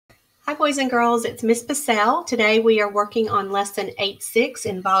Hi, boys and girls. It's Miss Basel. Today we are working on Lesson 8-6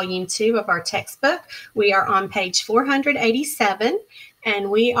 in Volume 2 of our textbook. We are on page 487,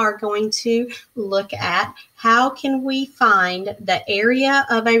 and we are going to look at how can we find the area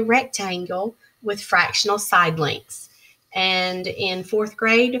of a rectangle with fractional side lengths. And in fourth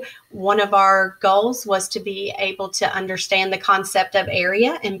grade, one of our goals was to be able to understand the concept of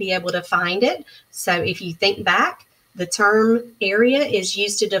area and be able to find it. So if you think back, the term area is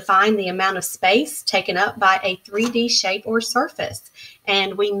used to define the amount of space taken up by a 3D shape or surface.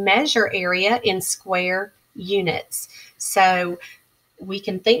 And we measure area in square units. So we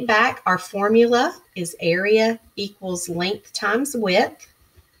can think back, our formula is area equals length times width.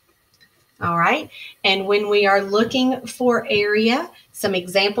 All right. And when we are looking for area, some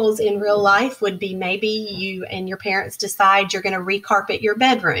examples in real life would be maybe you and your parents decide you're going to recarpet your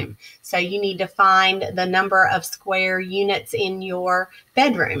bedroom. So you need to find the number of square units in your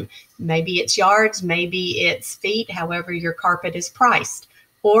bedroom. Maybe it's yards, maybe it's feet, however your carpet is priced.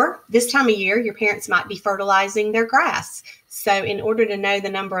 Or this time of year, your parents might be fertilizing their grass. So in order to know the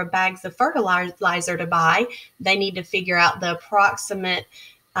number of bags of fertilizer to buy, they need to figure out the approximate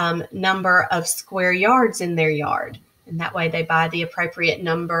number of square yards in their yard. And that way they buy the appropriate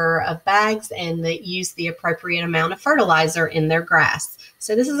number of bags and they use the appropriate amount of fertilizer in their grass.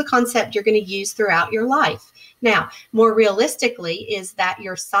 So this is a concept you're going to use throughout your life. Now, more realistically is that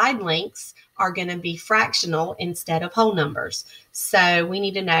your side lengths are going to be fractional instead of whole numbers. So we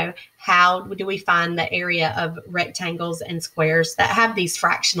need to know, how do we find the area of rectangles and squares that have these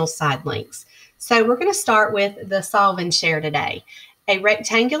fractional side lengths? So we're going to start with the solve and share today. A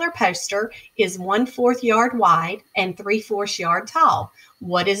rectangular poster is 1/4 yard wide and 3/4 yard tall.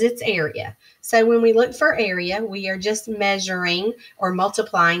 What is its area? So when we look for area, we are just measuring or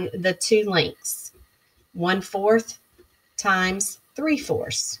multiplying the two lengths. 1/4 times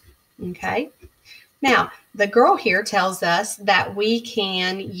 3/4. Okay. Now, the girl here tells us that we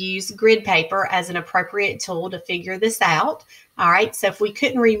can use grid paper as an appropriate tool to figure this out. All right, so if we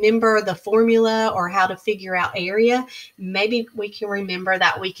couldn't remember the formula or how to figure out area, maybe we can remember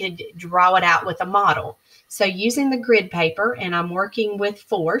that we could draw it out with a model. So using the grid paper, and I'm working with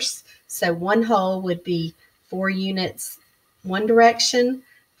force, so one hole would be 4 units one direction,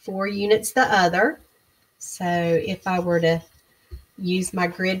 4 units the other. So if I were to use my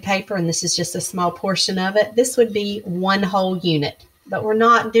grid paper, and this is just a small portion of it, this would be 1 whole unit. But we're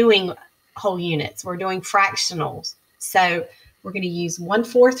not doing whole units, we're doing fractionals. So we're going to use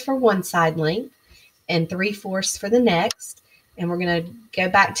 1/4 for one side length and 3/4 for the next. And we're going to go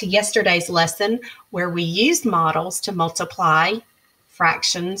back to yesterday's lesson where we used models to multiply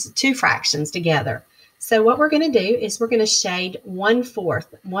fractions, two fractions together. So what we're going to do is we're going to shade 1/4,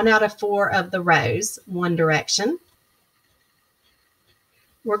 1 out of 4 of the rows, one direction.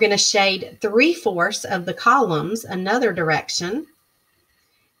 We're going to shade 3/4 of the columns another direction.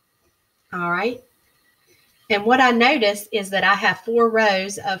 All right. And what I notice is that I have 4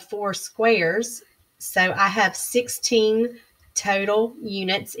 rows of 4 squares. So I have 16 total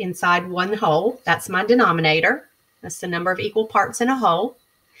units inside one hole. That's my denominator. That's the number of equal parts in a whole.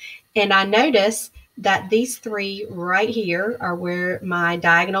 And I notice that these 3 right here are where my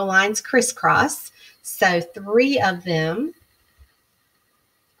diagonal lines crisscross. So 3 of them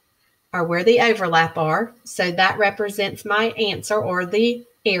are where the overlap are. So that represents my answer, or the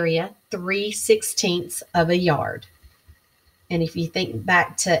area, 3/16 of a yard. And if you think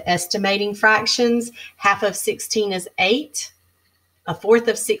back to estimating fractions, half of 16 is 8. 1/4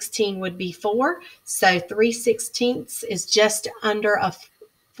 of 16 would be 4. So 3/16 is just under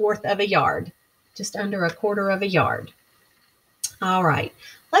 1/4 of a yard, just under 1/4 of a yard. All right,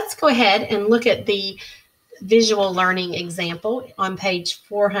 let's go ahead and look at the visual learning example on page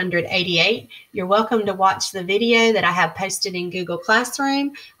 488. You're welcome to watch the video that I have posted in Google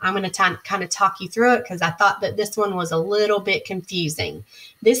Classroom. I'm going to kind of talk you through it because I thought that this one was a little bit confusing.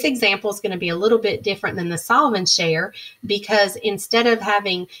 This example is going to be a little bit different than the solve and share because instead of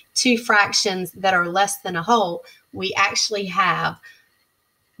having 2 fractions that are less than a whole, we actually have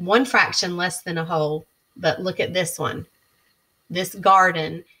 1 fraction less than a whole. But look at this one. This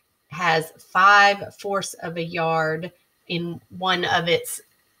garden has 5/4 of a yard in one of its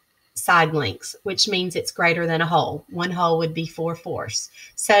side lengths, which means it's greater than a whole. 1 whole would be 4/4.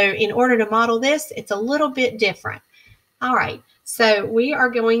 So in order to model this, it's a little bit different. All right, so we are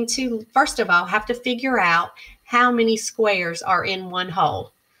going to, first of all, have to figure out how many squares are in 1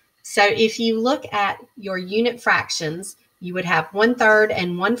 whole. So if you look at your unit fractions, you would have 1/3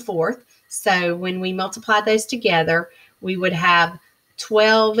 and 1/4. So when we multiply those together, we would have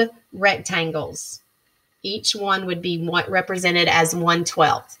 12 rectangles. each one would be represented as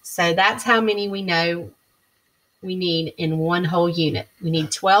 1/12. So that's how many we know we need in one whole unit. We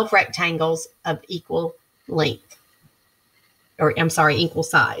need 12 rectangles of equal length, or I'm sorry, equal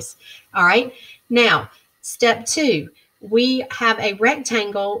size. All right. Now, step 2, we have a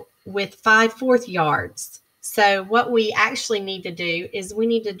rectangle with 5/4 yards. So what we actually need to do is we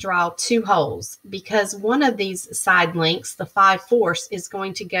need to draw 2 holes, because one of these side lengths, the 5/4, is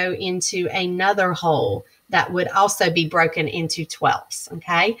going to go into another hole that would also be broken into 12ths,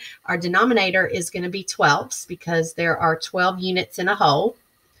 okay? Our denominator is going to be 12ths because there are 12 units in a hole,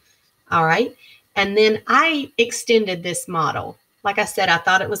 all right? And then I extended this model. Like I said, I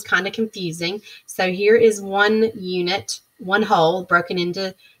thought it was kind of confusing. So here is one unit, one hole broken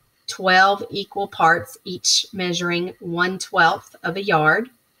into 12 equal parts, each measuring 1/12 of a yard.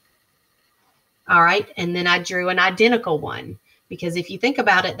 All right, and then I drew an identical one, because if you think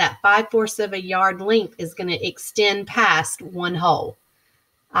about it, that 5/4 of a yard length is going to extend past one hole.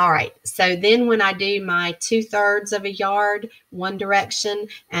 All right, so then when I do my 2/3 of a yard one direction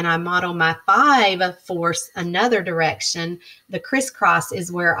and I model my 5/4 another direction, the crisscross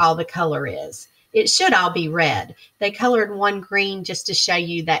is where all the color is. It should all be red. They colored one green just to show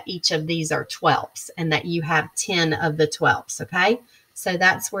you that each of these are 12ths and that you have 10 of the 12ths, okay? So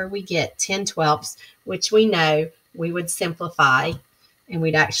that's where we get 10/12ths, which we know we would simplify, and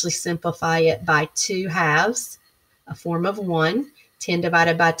we'd actually simplify it by 2 halves, a form of 1. 10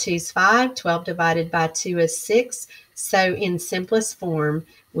 divided by 2 is 5. 12 divided by 2 is 6. So in simplest form,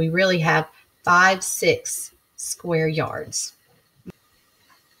 we really have 5/6 square yards.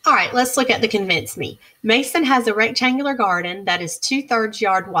 All right, let's look at the convince me. Mason has a rectangular garden that is 2/3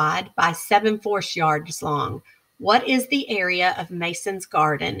 yard wide by 7/4 yards long. What is the area of Mason's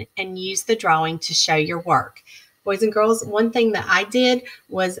garden? And use the drawing to show your work. Boys and girls, one thing that I did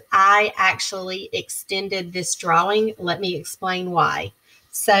was I actually extended this drawing. Let me explain why.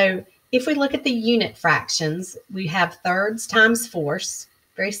 So if we look at the unit fractions, we have thirds times fourths,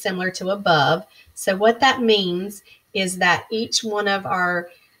 very similar to above. So what that means is that each one of our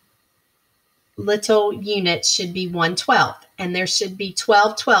little units should be 1/12, and there should be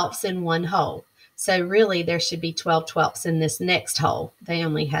 12 twelfths in one hole. So really there should be 12 twelfths in this next hole. They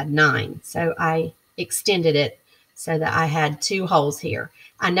only had 9. So I extended it so that I had 2 holes here.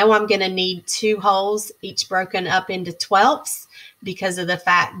 I know I'm going to need 2 holes, each broken up into 12ths, because of the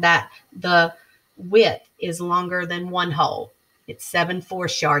fact that the width is longer than one hole. It's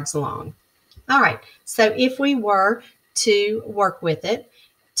 7/4 yards long. All right, so if we were to work with it,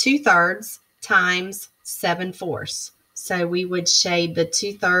 2/3 times 7/4. So we would shade the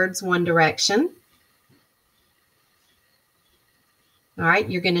 2/3 one direction. All right,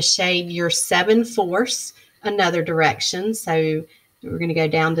 you're going to shade your 7/4 another direction. So we're going to go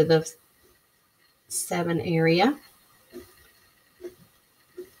down to the 7 area.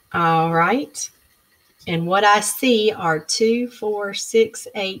 All right. And what I see are 2, 4, 6,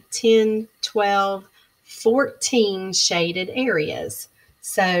 8, 10, 12, 14 shaded areas.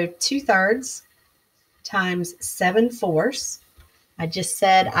 So 2/3 times 7/4. I just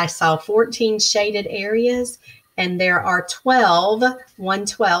said I saw 14 shaded areas, and there are 12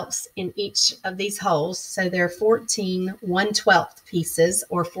 1/12ths in each of these holes. So there are 14 1/12th pieces,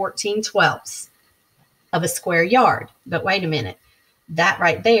 or 14 twelfths of a square yard. But wait a minute, that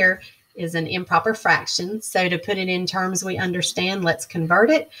right there is an improper fraction. So to put it in terms we understand, let's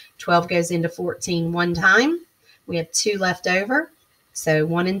convert it. 12 goes into 14 one time. We have 2 left over. So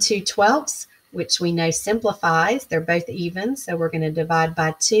 1 and 2 twelfths, which we know simplifies. They're both even. So we're going to divide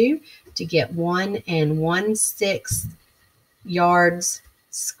by 2 to get 1 and 1/6 yards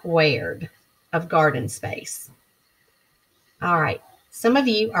squared of garden space. All right. Some of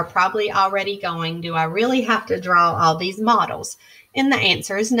you are probably already going, do I really have to draw all these models? And the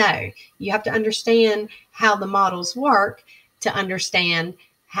answer is no. You have to understand how the models work to understand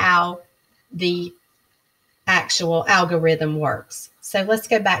how the actual algorithm works. So let's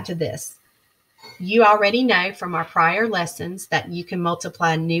go back to this. You already know from our prior lessons that you can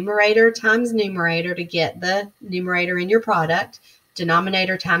multiply numerator times numerator to get the numerator in your product.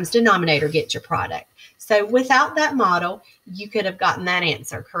 Denominator times denominator get your product. So without that model, you could have gotten that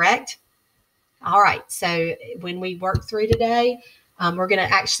answer, correct? All right, so when we work through today, we're going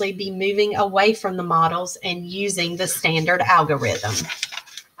to actually be moving away from the models and using the standard algorithm.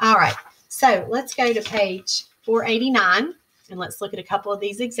 All right, so let's go to page 489, and let's look at a couple of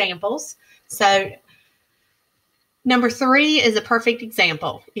these examples. So number 3 is a perfect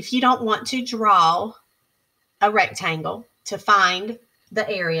example. If you don't want to draw a rectangle to find the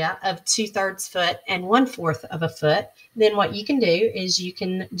area of 2/3 foot and 1/4 of a foot, then what you can do is you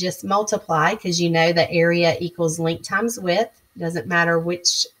can just multiply, because you know the area equals length times width. Doesn't matter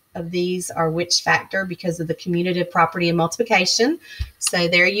which of these are which factor because of the commutative property of multiplication. So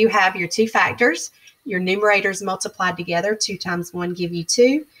there you have your two factors. Your numerators multiplied together, 2 times 1 give you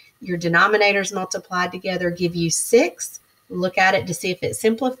 2. Your denominators multiplied together give you 6. Look at it to see if it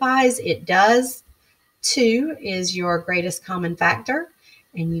simplifies. It does. 2 is your greatest common factor,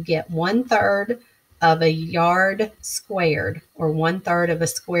 and you get 1/3 of a yard squared, or 1/3 of a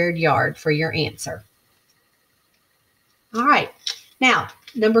squared yard for your answer. All right, now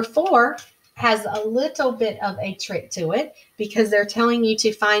number 4 has a little bit of a trick to it, because they're telling you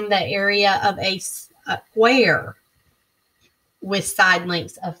to find the area of a square with side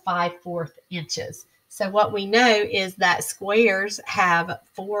lengths of 5/4 inches. So what we know is that squares have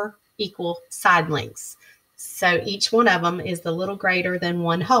 4 equal side lengths. So each one of them is a little greater than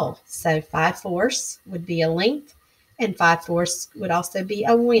 1 whole. So 5/4 would be a length, and 5/4 would also be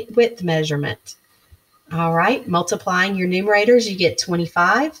a width measurement. All right, multiplying your numerators, you get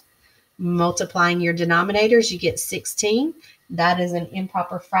 25. Multiplying your denominators, you get 16. That is an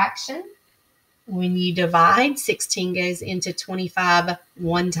improper fraction. When you divide, 16 goes into 25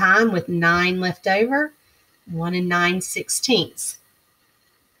 one time with 9 left over. 1 9/16.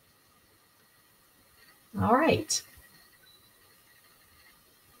 All right.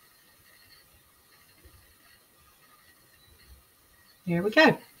 There we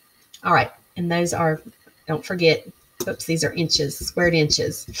go. All right. And those are, don't forget, oops, these are inches, squared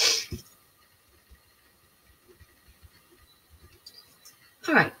inches.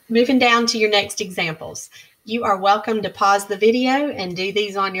 All right, moving down to your next examples. You are welcome to pause the video and do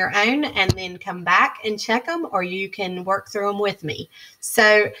these on your own and then come back and check them, or you can work through them with me.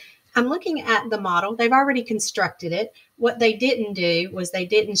 So I'm looking at the model. They've already constructed it. What they didn't do was they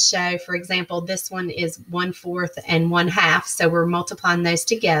didn't show, for example, this one is 1/4 and 1/2. So we're multiplying those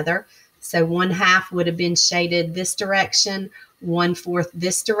together. So 1/2 would have been shaded this direction, 1/4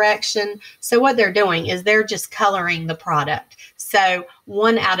 this direction. So what they're doing is they're just coloring the product. So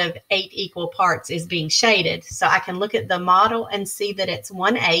 1 out of 8 equal parts is being shaded. So I can look at the model and see that it's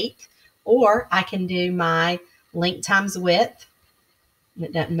 1/8, or I can do my length times width.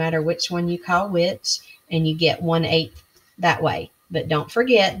 It doesn't matter which one you call which, and you get 1/8 that way. But don't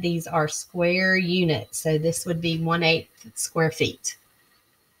forget, these are square units. So this would be 1/8 square feet.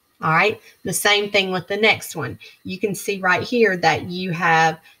 All right, the same thing with the next one. You can see right here that you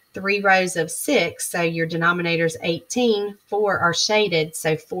have 3 rows of 6, so your denominator's 18. 4 are shaded,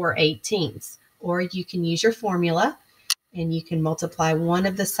 so 4/18. Or you can use your formula, and you can multiply one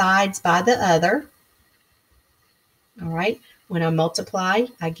of the sides by the other. All right, when I multiply,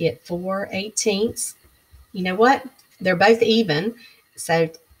 I get 4/18. You know what? They're both even, so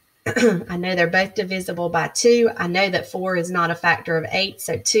I know they're both divisible by 2. I know that 4 is not a factor of 8,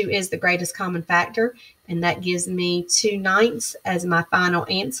 so 2 is the greatest common factor, and that gives me 2/9 as my final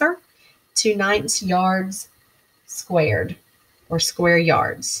answer. 2/9 yards squared, or square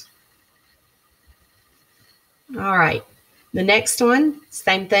yards. All right, the next one,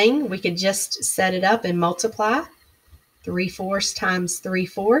 same thing. We could just set it up and multiply. 3/4 times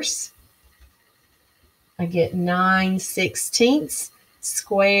 3/4. I get 9/16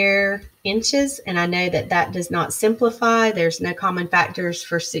 square inches, and I know that that does not simplify. There's no common factors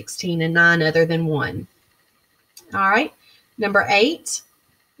for 16 and 9 other than 1. All right, number 8,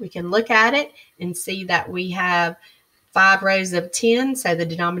 we can look at it and see that we have 5 rows of 10, so the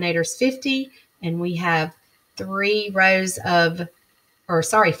denominator is 50, and we have 4 rows of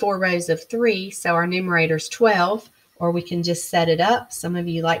 3, so our numerator is 12, or we can just set it up. Some of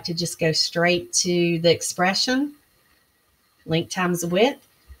you like to just go straight to the expression. Length times width,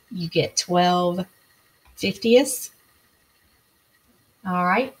 you get 12/50. All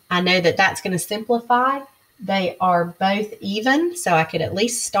right, I know that that's going to simplify. They are both even, so I could at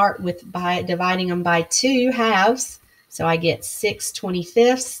least start with by dividing them by 2 halves. So I get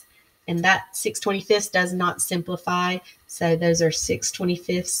 6/25, and that 6/25 does not simplify. So those are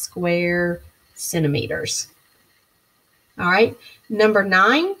 6/25 square centimeters. All right, number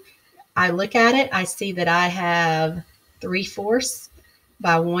 9, I look at it, I see that I have 3/4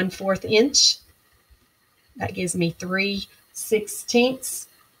 by 1/4 inch. That gives me 3/16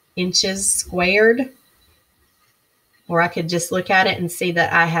 inches squared. Or I could just look at it and see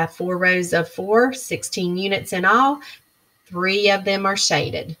that I have 4 rows of 4, 16 units in all. 3 of them are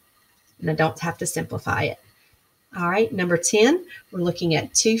shaded, and I don't have to simplify it. All right, number 10, we're looking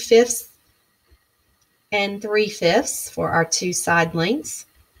at 2/5 and 3/5 for our 2 side lengths.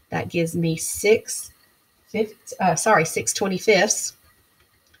 That gives me 6/25.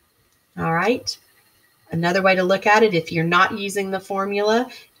 All right. Another way to look at it, if you're not using the formula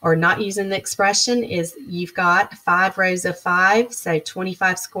or not using the expression, is you've got 5 rows of 5, so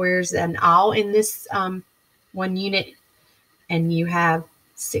 25 squares and all in this one unit, and you have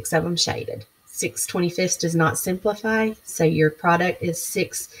 6 of them shaded. 6/25 does not simplify, so your product is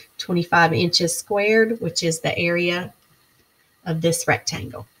 6 25 inches squared, which is the area of this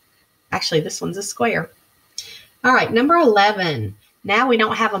rectangle. Actually, this one's a square. All right, number 11. Now we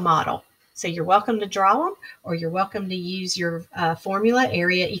don't have a model. So you're welcome to draw them, or you're welcome to use your formula,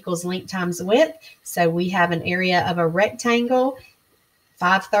 area equals length times width. So we have an area of a rectangle,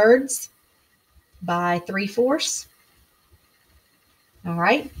 5/3 by 3/4. All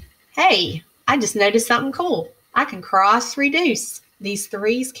right. Hey, I just noticed something cool. I can cross reduce. These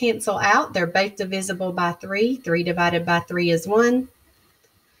 3's cancel out. They're both divisible by 3. 3 divided by 3 is 1.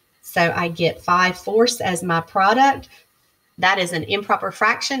 So I get 5/4 as my product. That is an improper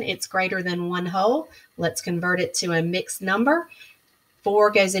fraction. It's greater than 1 whole. Let's convert it to a mixed number. 4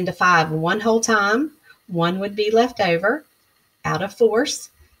 goes into 5 one whole time. 1 would be left over out of 4's.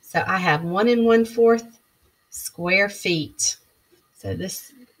 So I have 1 1/4 square feet. So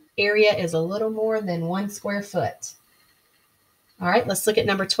this area is a little more than 1 square foot. All right, let's look at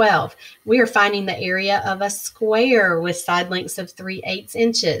number 12. We are finding the area of a square with side lengths of 3/8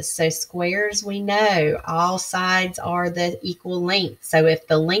 inches. So squares, we know all sides are the equal length. So if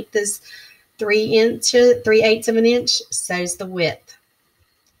the length is 3/8 of an inch, so's the width.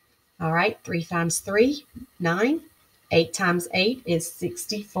 All right, 3 times 3, 9. 8 times 8 is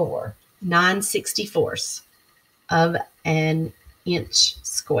 64. 9/64 of an inch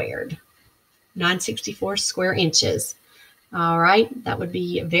squared. 9/64 square inches. All right, that would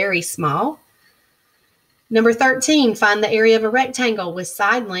be very small. Number 13, find the area of a rectangle with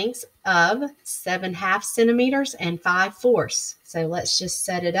side lengths of 7/2 centimeters and 5/4. So let's just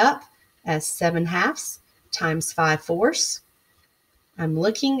set it up as 7/2 times 5/4. I'm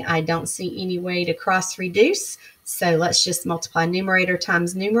looking, I don't see any way to cross reduce. So let's just multiply numerator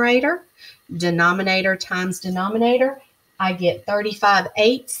times numerator, denominator times denominator. I get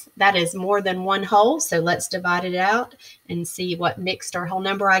 35/8. That is more than 1 whole. So let's divide it out and see what mixed or whole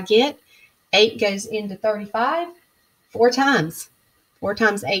number I get. 8 goes into 35 4 times. 4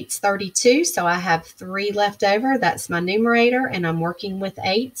 times 8 is 32. So I have 3 left over. That's my numerator, and I'm working with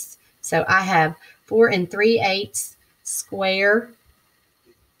 8s. So I have 4 3/8 square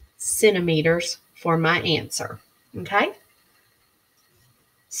centimeters for my answer. Okay?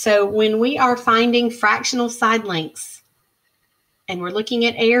 So when we are finding fractional side lengths, and we're looking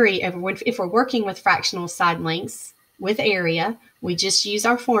at area, if we're working with fractional side lengths with area, we just use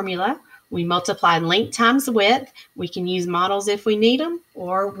our formula. We multiply length times width. We can use models if we need them,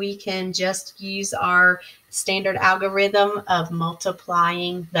 or we can just use our standard algorithm of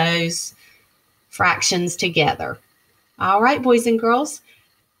multiplying those fractions together. All right, boys and girls,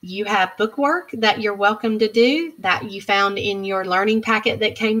 you have bookwork that you're welcome to do that you found in your learning packet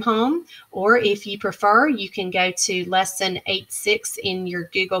that came home. Or if you prefer, you can go to lesson 8.6 in your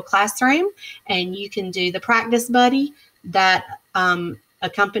Google Classroom, and you can do the practice buddy that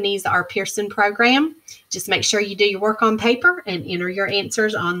accompanies our Pearson program. Just make sure you do your work on paper and enter your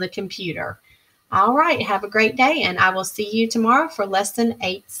answers on the computer. All right, have a great day, and I will see you tomorrow for lesson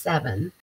 8.7.